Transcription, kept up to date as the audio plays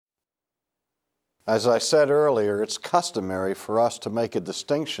As I said earlier, it's customary for us to make a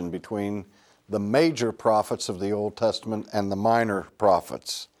distinction between the major prophets of the Old Testament and the minor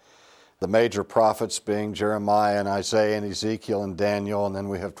prophets. The major prophets being Jeremiah and Isaiah and Ezekiel and Daniel, and then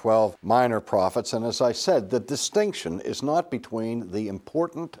we have 12 minor prophets. And as I said, the distinction is not between the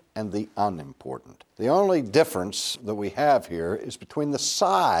important and the unimportant. The only difference that we have here is between the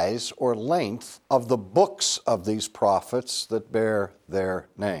size or length of the books of these prophets that bear their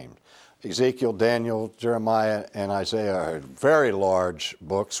name. Ezekiel, Daniel, Jeremiah, and Isaiah are very large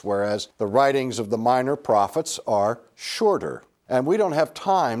books, whereas the writings of the minor prophets are shorter. And we don't have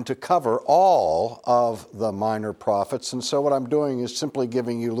time to cover all of the minor prophets, and so what I'm doing is simply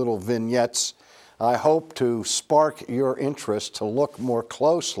giving you little vignettes. I hope to spark your interest to look more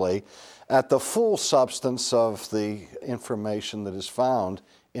closely at the full substance of the information that is found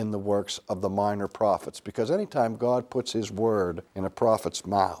in the works of the minor prophets. Because anytime God puts His word in a prophet's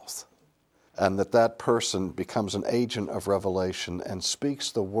mouth, and that person becomes an agent of revelation and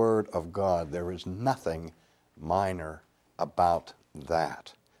speaks the word of God, there is nothing minor about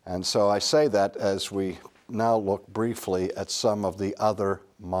that. And so I say that as we now look briefly at some of the other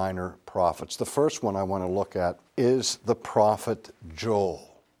minor prophets. The first one I want to look at is the prophet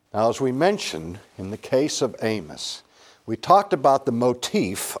Joel. Now, as we mentioned in the case of Amos, we talked about the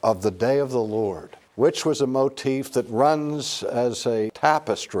motif of the day of the Lord, which was a motif that runs as a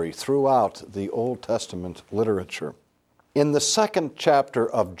tapestry throughout the Old Testament literature. In the second chapter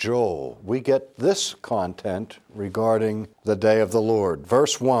of Joel, we get this content regarding the day of the Lord.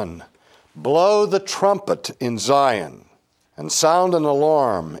 Verse 1, "Blow the trumpet in Zion, and sound an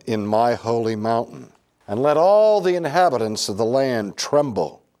alarm in my holy mountain, and let all the inhabitants of the land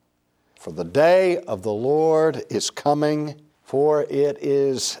tremble. For the day of the Lord is coming, for it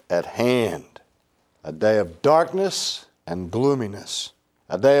is at hand. A day of darkness and gloominess,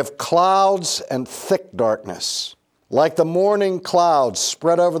 a day of clouds and thick darkness. Like the morning clouds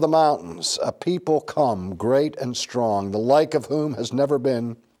spread over the mountains, a people come, great and strong, the like of whom has never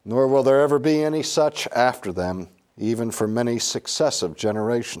been, nor will there ever be any such after them, even for many successive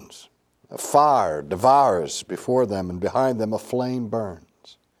generations. A fire devours before them, and behind them a flame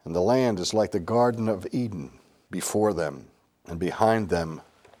burns. And the land is like the Garden of Eden before them, and behind them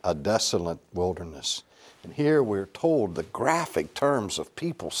a desolate wilderness." And here we're told the graphic terms of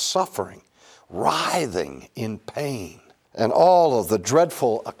people suffering, writhing in pain, and all of the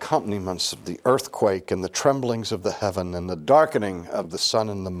dreadful accompaniments of the earthquake and the tremblings of the heaven and the darkening of the sun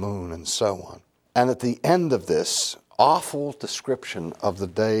and the moon and so on. And at the end of this awful description of the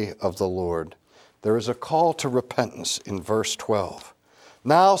day of the Lord, there is a call to repentance in verse 12.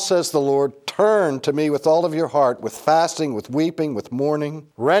 "Now, says the Lord, turn to me with all of your heart, with fasting, with weeping, with mourning.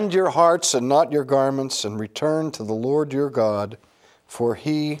 Rend your hearts and not your garments, and return to the Lord your God, for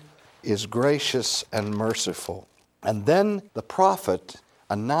He is gracious and merciful." And then the prophet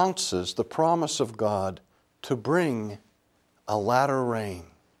announces the promise of God to bring a latter rain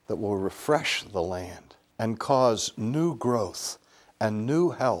that will refresh the land and cause new growth and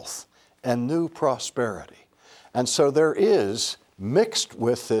new health and new prosperity. And so there is, mixed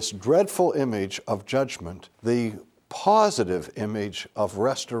with this dreadful image of judgment, the positive image of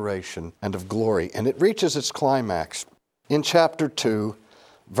restoration and of glory. And it reaches its climax in chapter 2,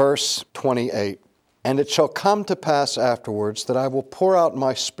 verse 28. "And it shall come to pass afterwards that I will pour out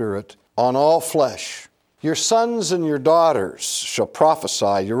my Spirit on all flesh. Your sons and your daughters shall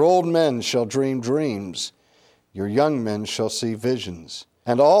prophesy, your old men shall dream dreams, your young men shall see visions.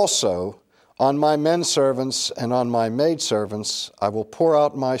 And also on my men servants and on my maidservants I will pour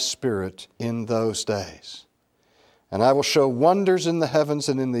out my Spirit in those days. And I will show wonders in the heavens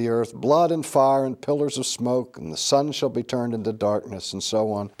and in the earth, blood and fire and pillars of smoke, and the sun shall be turned into darkness," and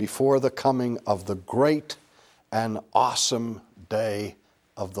so on, before the coming of the great and awesome day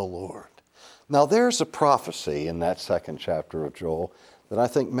of the Lord. Now there's a prophecy in that second chapter of Joel that I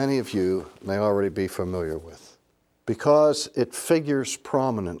think many of you may already be familiar with, because it figures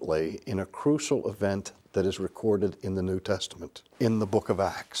prominently in a crucial event that is recorded in the New Testament, in the book of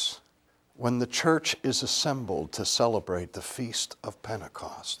Acts, when the church is assembled to celebrate the Feast of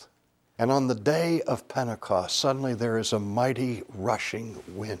Pentecost. And on the day of Pentecost, suddenly there is a mighty rushing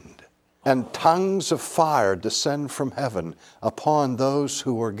wind, and tongues of fire descend from heaven upon those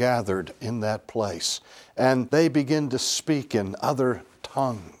who were gathered in that place. And they begin to speak in other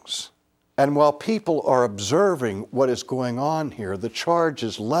tongues. And while people are observing what is going on here, the charge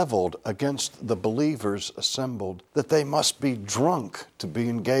is leveled against the believers assembled that they must be drunk to be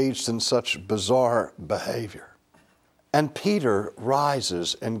engaged in such bizarre behavior. And Peter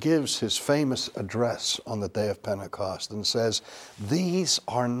rises and gives his famous address on the day of Pentecost and says, "These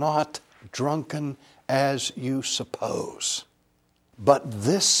are not drunken as you suppose. But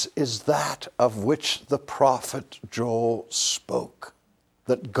this is that of which the prophet Joel spoke,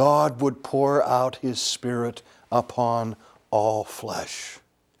 that God would pour out his Spirit upon all flesh.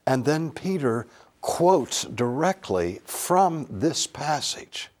 And then Peter quotes directly from this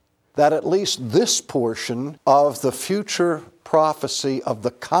passage that at least this portion of the future prophecy of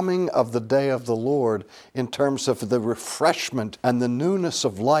the coming of the day of the Lord, in terms of the refreshment and the newness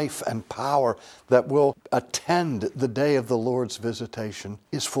of life and power that will attend the day of the Lord's visitation,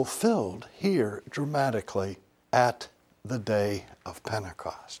 is fulfilled here dramatically at the day of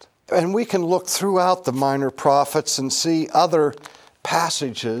Pentecost. And we can look throughout the minor prophets and see other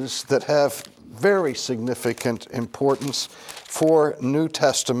passages that have very significant importance for New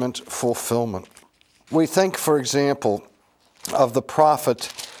Testament fulfillment. We think, for example, of the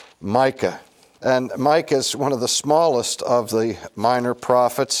prophet Micah. And Micah is one of the smallest of the minor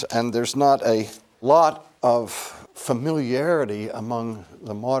prophets, and there's not a lot of familiarity among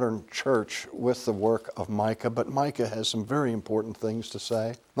the modern church with the work of Micah, but Micah has some very important things to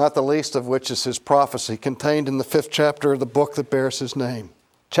say, not the least of which is his prophecy contained in the 5th chapter of the book that bears his name.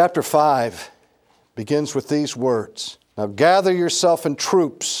 Chapter 5 begins with these words, "Now gather yourself in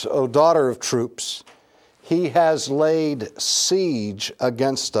troops, O daughter of troops. He has laid siege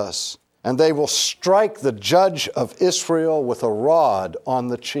against us, and they will strike the judge of Israel with a rod on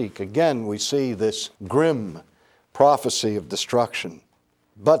the cheek." Again, we see this grim prophecy of destruction.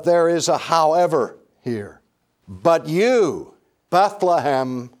 But there is a however here. "But you,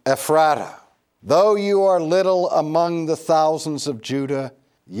 Bethlehem Ephratah, though you are little among the thousands of Judah,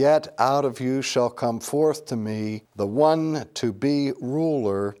 yet out of you shall come forth to me the one to be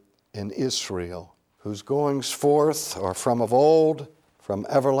ruler in Israel, whose goings forth are from of old, from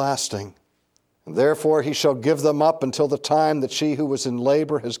everlasting. And therefore he shall give them up until the time that she who was in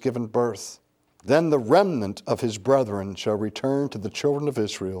labor has given birth. Then the remnant of his brethren shall return to the children of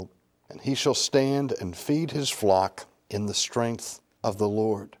Israel, and he shall stand and feed his flock in the strength of the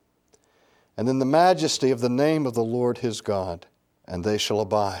Lord, and in the majesty of the name of the Lord his God, and they shall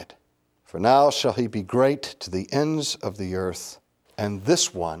abide. For now shall he be great to the ends of the earth, and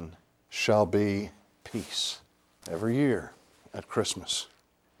this one shall be peace." Every year at Christmas,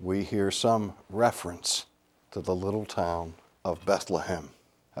 we hear some reference to the little town of Bethlehem,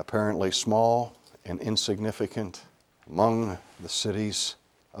 apparently small and insignificant among the cities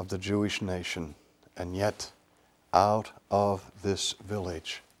of the Jewish nation, and yet out of this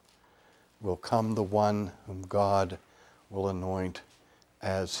village will come the one whom God will anoint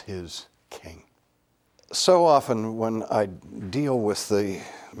as his king. So often when I deal with the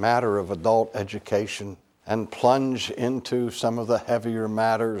matter of adult education and plunge into some of the heavier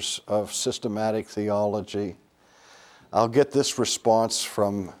matters of systematic theology, I'll get this response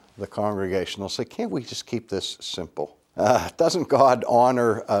from the congregation. They'll say, "Can't we just keep this simple? Doesn't God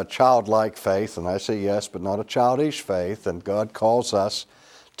honor a childlike faith?" And I say, yes, but not a childish faith. And God calls us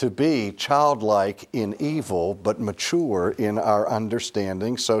to be childlike in evil, but mature in our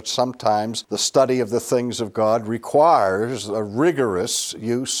understanding. So sometimes the study of the things of God requires a rigorous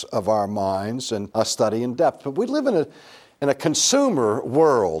use of our minds and a study in depth. But we live in a consumer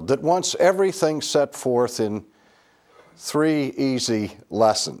world that wants everything set forth in 3 easy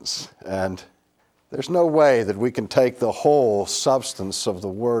lessons. And there's no way that we can take the whole substance of the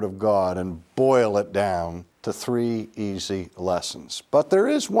Word of God and boil it down to 3 easy lessons. But there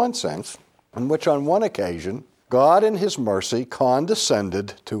is one sense in which on one occasion, God in his mercy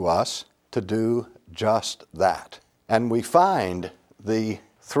condescended to us to do just that. And we find the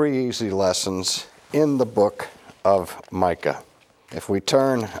 3 easy lessons in the book of Micah. If we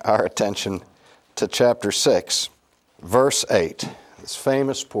turn our attention to chapter 6, verse 8, this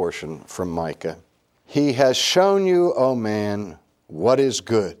famous portion from Micah, "He has shown you, O man, what is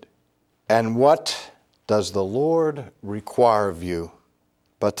good, and what does the Lord require of you,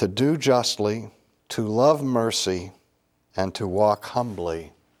 but to do justly, to love mercy, and to walk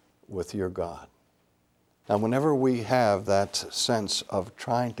humbly with your God." Now, whenever we have that sense of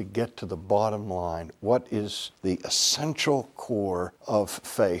trying to get to the bottom line, what is the essential core of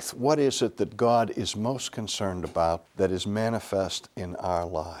faith? What is it that God is most concerned about that is manifest in our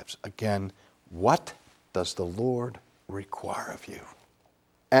lives? Again, what does the Lord require of you?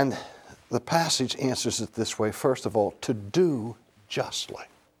 And the passage answers it this way. First of all, to do justly.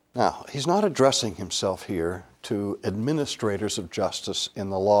 Now, he's not addressing himself here to administrators of justice in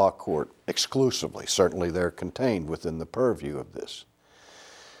the law court exclusively. Certainly they're contained within the purview of this.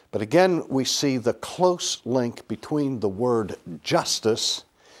 But again, we see the close link between the word justice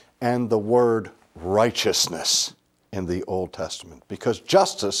and the word righteousness. in the Old Testament, because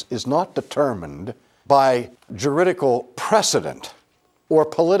justice is not determined by juridical precedent or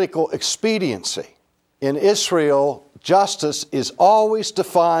political expediency. In Israel, justice is always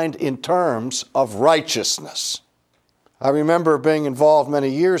defined in terms of righteousness. I remember being involved many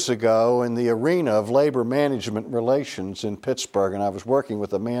years ago in the arena of labor management relations in Pittsburgh, and I was working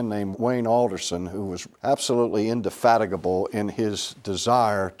with a man named Wayne Alderson, who was absolutely indefatigable in his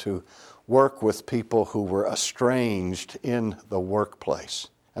desire to work with people who were estranged in the workplace.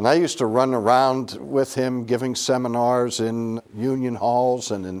 And I used to run around with him giving seminars in union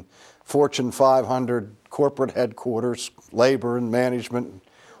halls and in Fortune 500 corporate headquarters, labor and management,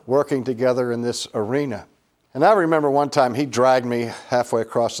 working together in this arena. And I remember one time he dragged me halfway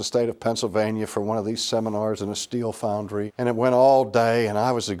across the state of Pennsylvania for one of these seminars in a steel foundry. And it went all day, and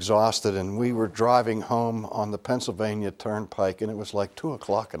I was exhausted, and we were driving home on the Pennsylvania Turnpike, and it was like 2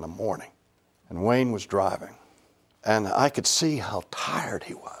 o'clock in the morning. And Wayne was driving. And I could see how tired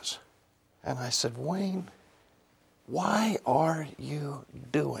he was. And I said, Wayne, why are you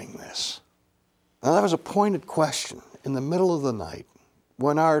doing this? Now, that was a pointed question in the middle of the night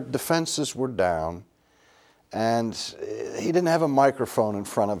when our defenses were down. And he didn't have a microphone in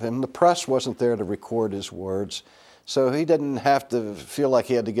front of him. The press wasn't there to record his words. So he didn't have to feel like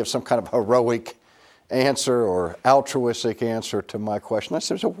he had to give some kind of heroic answer or altruistic answer to my question. I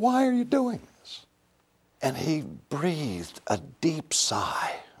said, so why are you doing this? And he breathed a deep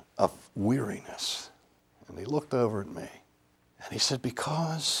sigh of weariness. And he looked over at me. And he said,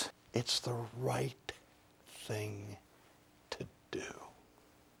 because it's the right thing to do.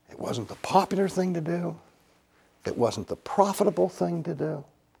 It wasn't the popular thing to do. It wasn't the profitable thing to do,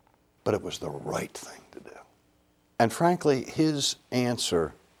 but it was the right thing to do. And frankly, his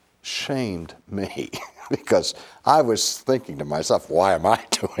answer shamed me because I was thinking to myself, why am I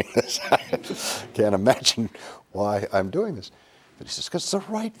doing this? I can't imagine why I'm doing this. But he says, because it's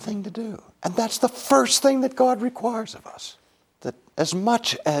the right thing to do. And that's the first thing that God requires of us, that as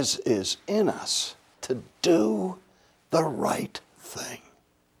much as is in us, to do the right thing.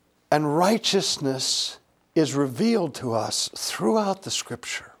 And righteousness is revealed to us throughout the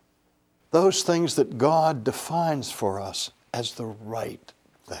Scripture. Those things that God defines for us as the right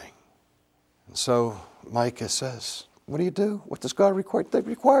thing. And so Micah says, what do you do? What does God require? It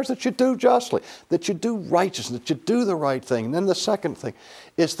requires that you do justly, that you do righteousness, that you do the right thing. And then the second thing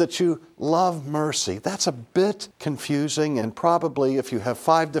is that you love mercy. That's a bit confusing, and probably if you have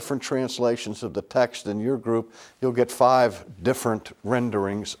 5 different translations of the text in your group, you'll get 5 different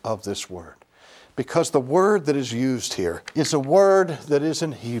renderings of this word. Because the word that is used here is a word that is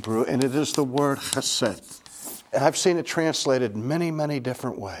in Hebrew, and it is the word chesed. I've seen it translated many, many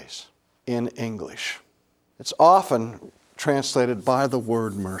different ways in English. It's often translated by the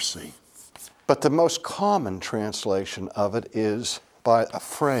word mercy. But the most common translation of it is by a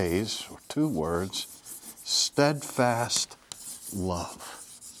phrase, or 2 words, steadfast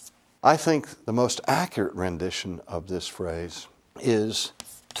love. I think the most accurate rendition of this phrase is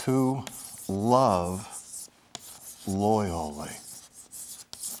to love loyally.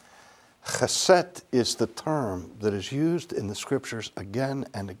 Chesed is the term that is used in the Scriptures again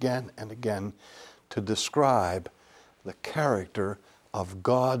and again and again to describe the character of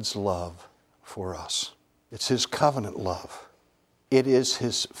God's love for us. It's His covenant love. It is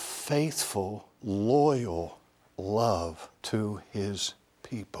His faithful, loyal love to His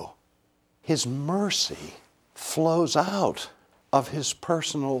people. His mercy flows out of His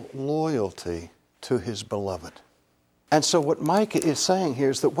personal loyalty to His beloved. And so what Micah is saying here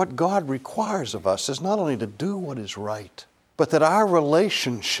is that what God requires of us is not only to do what is right, but that our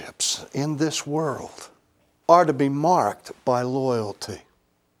relationships in this world are to be marked by loyalty,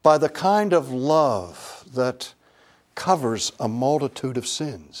 by the kind of love that covers a multitude of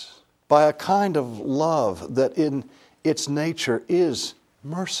sins, by a kind of love that in its nature is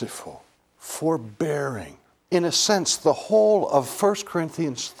merciful, forbearing. In a sense, the whole of 1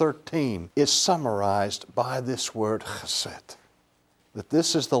 Corinthians 13 is summarized by this word chesed. That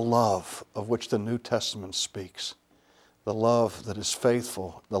this is the love of which the New Testament speaks. The love that is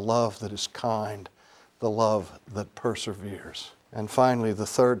faithful, the love that is kind, the love that perseveres. And finally, the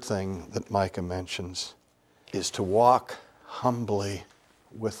third thing that Micah mentions is to walk humbly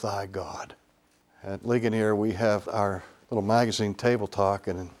with thy God. At Ligonier, we have our little magazine, Table Talk,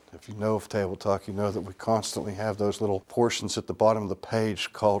 and if you know of Table Talk, you know that we constantly have those little portions at the bottom of the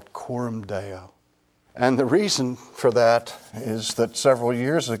page called Coram Deo. And the reason for that is that several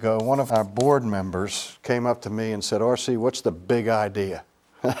years ago, one of our board members came up to me and said, R.C., what's the big idea?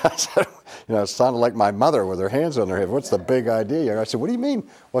 I said, it sounded like my mother with her hands on her head. What's the big idea? I said, what do you mean,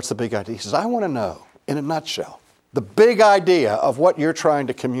 what's the big idea? He says, I want to know, in a nutshell, the big idea of what you're trying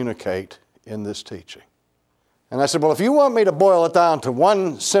to communicate in this teaching. And I said, well, if you want me to boil it down to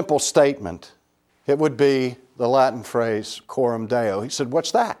one simple statement, it would be the Latin phrase, coram Deo. He said,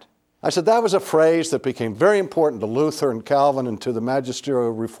 what's that? I said, that was a phrase that became very important to Luther and Calvin and to the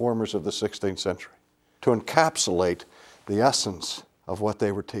magisterial reformers of the 16th century to encapsulate the essence of what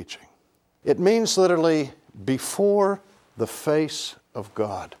they were teaching. It means literally before the face of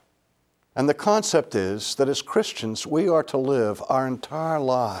God. And the concept is that as Christians, we are to live our entire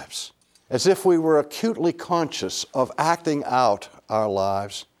lives as if we were acutely conscious of acting out our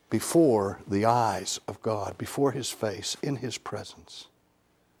lives before the eyes of God, before His face, in His presence.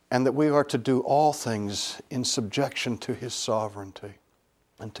 And that we are to do all things in subjection to His sovereignty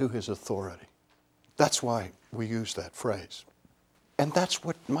and to His authority. That's why we use that phrase. And that's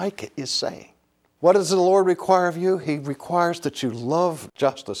what Micah is saying. What does the Lord require of you? He requires that you love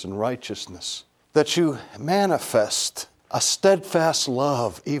justice and righteousness, that you manifest a steadfast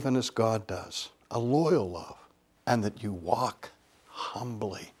love even as God does, a loyal love, and that you walk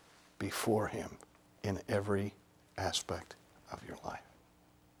humbly before Him in every aspect of your life.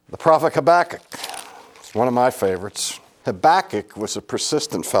 The prophet Habakkuk is one of my favorites. Habakkuk was a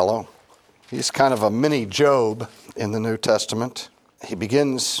persistent fellow. He's kind of a mini Job in the New Testament. He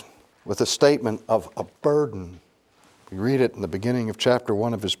begins with a statement of a burden. We read it in the beginning of chapter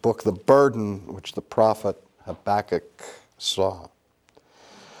 1 of his book, the burden which the prophet Habakkuk saw.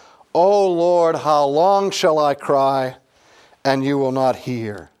 O Lord, how long shall I cry, and you will not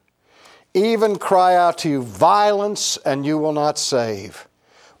hear? Even cry out to you violence, and you will not save.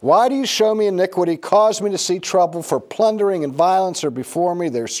 Why do you show me iniquity, cause me to see trouble? For plundering and violence are before me,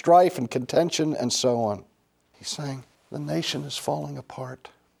 there's strife and contention, and so on. He's saying, the nation is falling apart.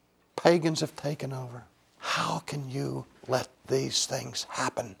 Pagans have taken over. How can you let these things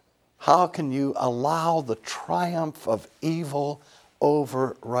happen? How can you allow the triumph of evil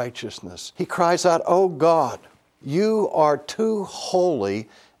over righteousness? He cries out, "Oh God, you are too holy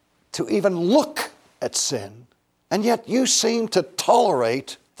to even look at sin, and yet you seem to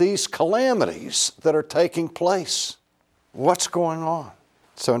tolerate these calamities that are taking place. What's going on?"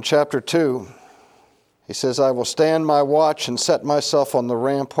 So in chapter 2, he says, "I will stand my watch and set myself on the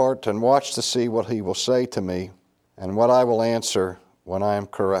rampart and watch to see what he will say to me and what I will answer when I am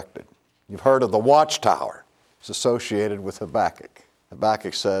corrected." You've heard of the watchtower. It's associated with Habakkuk.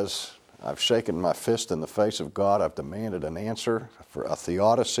 Habakkuk says, I've shaken my fist in the face of God. I've demanded an answer for a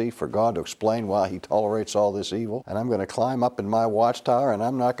theodicy, for God to explain why He tolerates all this evil. And I'm going to climb up in my watchtower and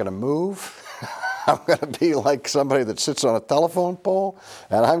I'm not going to move. I'm going to be like somebody that sits on a telephone pole,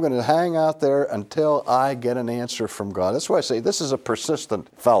 and I'm going to hang out there until I get an answer from God. That's why I say this is a persistent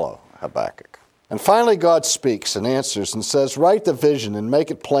fellow, Habakkuk. And finally God speaks and answers and says, "Write the vision and make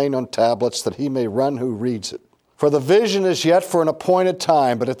it plain on tablets that he may run who reads it. For the vision is yet for an appointed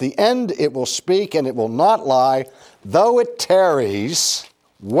time, but at the end it will speak and it will not lie. Though it tarries,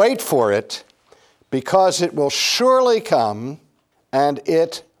 wait for it, because it will surely come and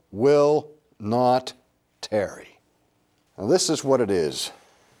it will not tarry." Now this is what it is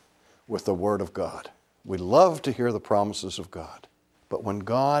with the Word of God. We love to hear the promises of God, but when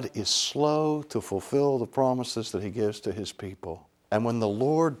God is slow to fulfill the promises that He gives to His people, and when the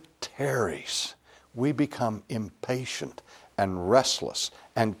Lord tarries, we become impatient and restless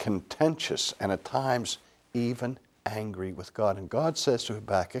and contentious and at times even angry with God. And God says to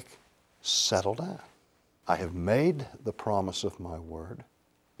Habakkuk, settle down. I have made the promise of my word.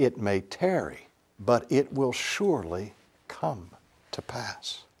 It may tarry, but it will surely come to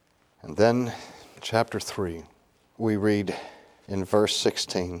pass. And then, chapter 3, we read in verse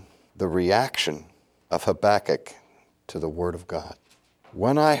 16, the reaction of Habakkuk to the word of God.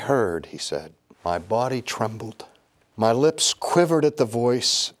 "When I heard," he said, "my body trembled. My lips quivered at the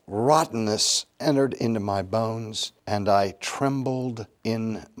voice. Rottenness entered into my bones, and I trembled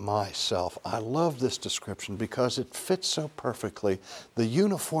in myself." I love this description because it fits so perfectly the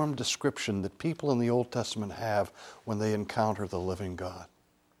uniform description that people in the Old Testament have when they encounter the living God.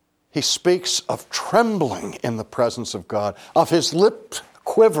 He speaks of trembling in the presence of God, of his lips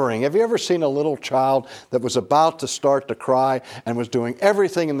quivering. Have you ever seen a little child that was about to start to cry and was doing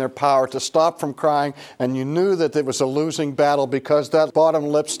everything in their power to stop from crying, and you knew that it was a losing battle because that bottom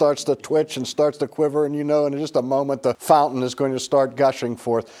lip starts to twitch and starts to quiver, and you know in just a moment the fountain is going to start gushing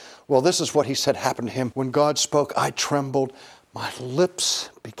forth? Well, this is what he said happened to him. When God spoke, I trembled, my lips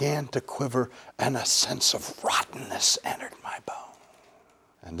began to quiver, and a sense of rottenness entered my bone.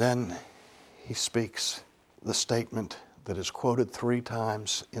 And then he speaks the statement that is quoted 3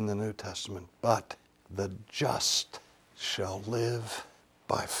 times in the New Testament, "But the just shall live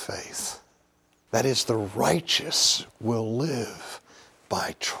by faith." That is, the righteous will live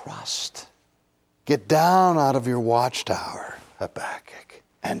by trust. Get down out of your watchtower, Habakkuk,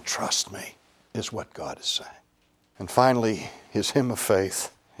 and trust me, is what God is saying. And finally, his hymn of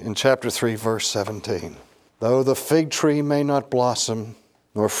faith in chapter 3, verse 17. Though the fig tree may not blossom,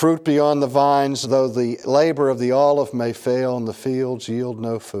 nor fruit be on the vines, though the labor of the olive may fail and the fields yield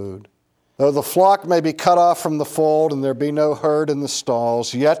no food, though the flock may be cut off from the fold and there be no herd in the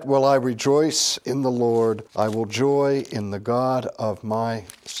stalls, yet will I rejoice in the Lord. I will joy in the God of my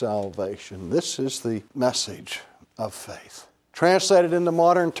salvation. This is the message of faith. Translated into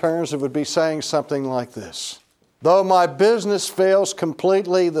modern terms, it would be saying something like this. Though my business fails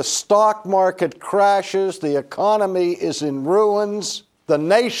completely, the stock market crashes, the economy is in ruins, the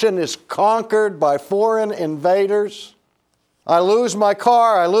nation is conquered by foreign invaders, I lose my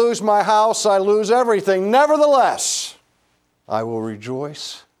car, I lose my house, I lose everything. Nevertheless, I will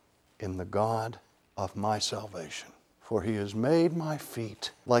rejoice in the God of my salvation. For he has made my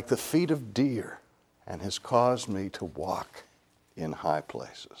feet like the feet of deer and has caused me to walk in high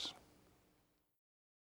places.